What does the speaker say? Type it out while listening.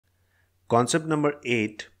Concept number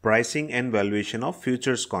 8, pricing and valuation of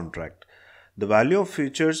futures contract. The value of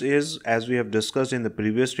futures is, as we have discussed in the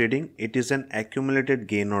previous reading, it is an accumulated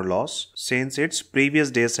gain or loss since its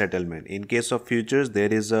previous day's settlement. In case of futures,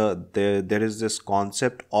 there is this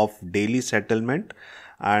concept of daily settlement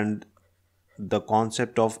and the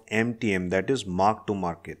concept of MTM, that is mark to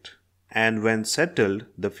market. And when settled,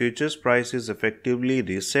 the futures price is effectively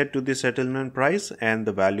reset to the settlement price and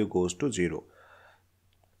the value goes to 0.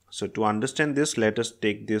 So to understand this, let us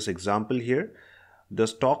take this example here. The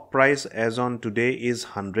stock price as on today is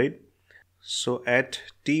 100. So at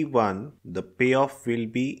T1, the payoff will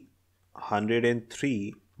be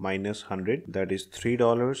 103 minus 100, that is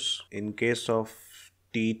 $3. In case of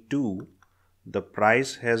T2, the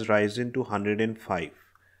price has risen to 105.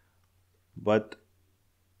 But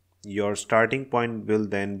your starting point will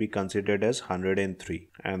then be considered as 103.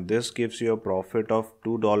 And this gives you a profit of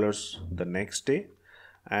 $2 the next day.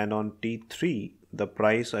 And on T3, the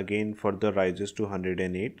price again further rises to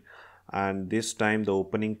 108, and this time the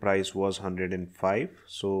opening price was 105.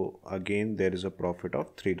 So again there is a profit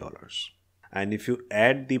of $3. And if you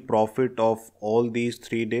add the profit of all these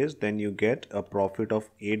 3 days, then you get a profit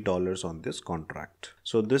of $8 on this contract.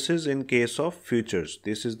 So this is in case of futures.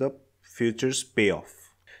 This is the futures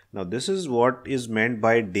payoff. Now this is what is meant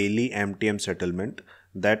by daily MTM settlement,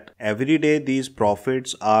 that every day these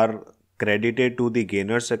profits are credited to the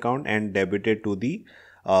gainer's account and debited to the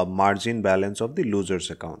margin balance of the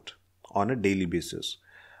loser's account on a daily basis.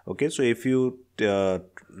 Okay, so if you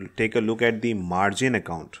take a look at the margin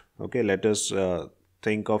account, okay, let us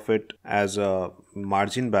think of it as a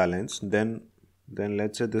margin balance. Then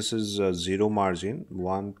let's say this is zero margin,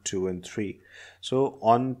 1, 2 and 3. So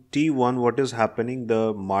on T1, what is happening?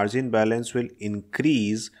 The margin balance will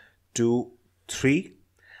increase to 3.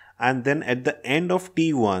 And then at the end of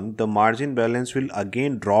T1, the margin balance will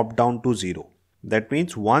again drop down to 0. That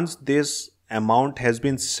means once this amount has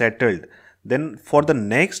been settled, then for the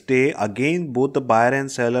next day, again both the buyer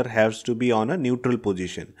and seller has to be on a neutral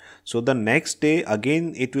position. So the next day,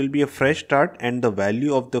 again it will be a fresh start and the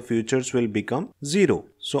value of the futures will become 0.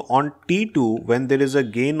 So on T2, when there is a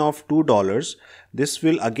gain of $2, this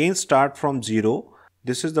will again start from 0.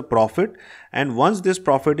 This is the profit, and once this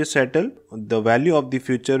profit is settled, the value of the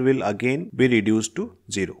future will again be reduced to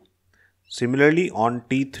 0. Similarly, on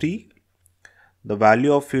T3, the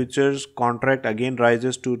value of futures contract again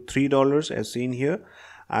rises to $3 as seen here,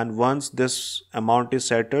 and once this amount is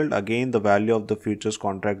settled, again the value of the futures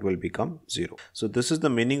contract will become 0. So this is the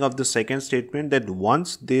meaning of the second statement, that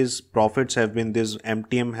once these profits have been, this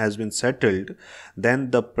MTM has been settled,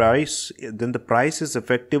 then the price is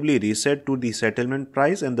effectively reset to the settlement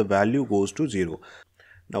price and the value goes to 0.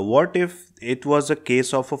 Now what if it was a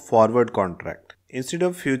case of a forward contract? Instead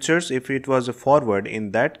of futures, if it was a forward,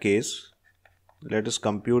 in that case, let us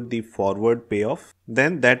compute the forward payoff.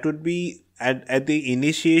 Then that would be at the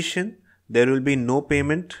initiation, there will be no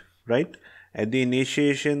payment, right? At the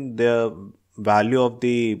initiation, the value of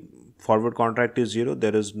the forward contract is 0.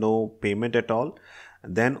 There is no payment at all.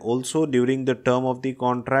 Then also during the term of the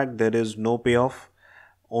contract, there is no payoff.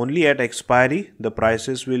 Only at expiry, the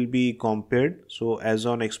prices will be compared. So as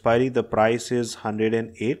on expiry, the price is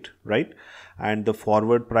 108, right? And the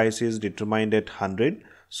forward price is determined at 100.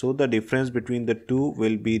 So the difference between the two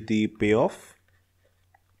will be the payoff,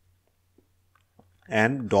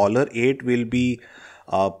 and $8 will be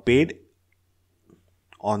paid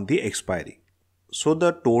on the expiry. So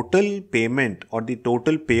the total payment or the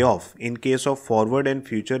total payoff in case of forward and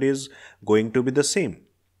future is going to be the same.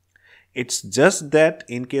 It's just that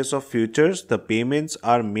in case of futures, the payments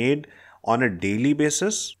are made on a daily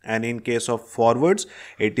basis, and in case of forwards,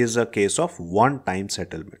 it is a case of one-time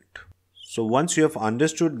settlement. So once you have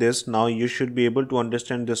understood this, now you should be able to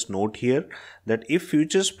understand this note here, that if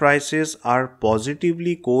futures prices are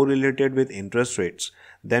positively correlated with interest rates,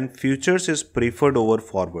 then futures is preferred over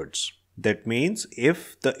forwards. That means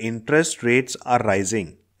if the interest rates are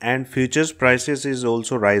rising and futures prices is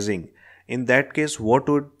also rising, in that case,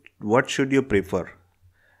 what should you prefer?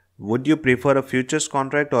 Would you prefer a futures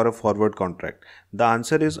contract or a forward contract? The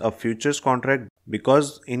answer is a futures contract,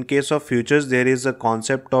 because in case of futures, there is a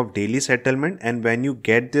concept of daily settlement, and when you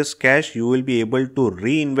get this cash, you will be able to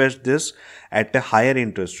reinvest this at a higher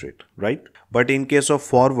interest rate, right? But in case of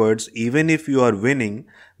forwards, even if you are winning,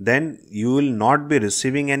 then you will not be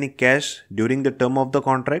receiving any cash during the term of the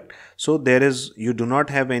contract. So you do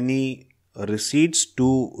not have any receipts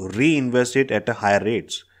to reinvest it at a higher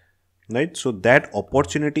rates. Right? So that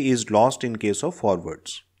opportunity is lost in case of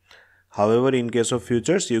forwards. However, in case of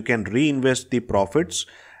futures, you can reinvest the profits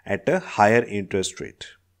at a higher interest rate.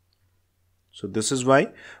 So this is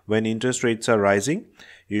why when interest rates are rising,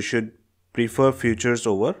 you should prefer futures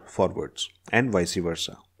over forwards and vice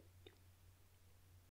versa.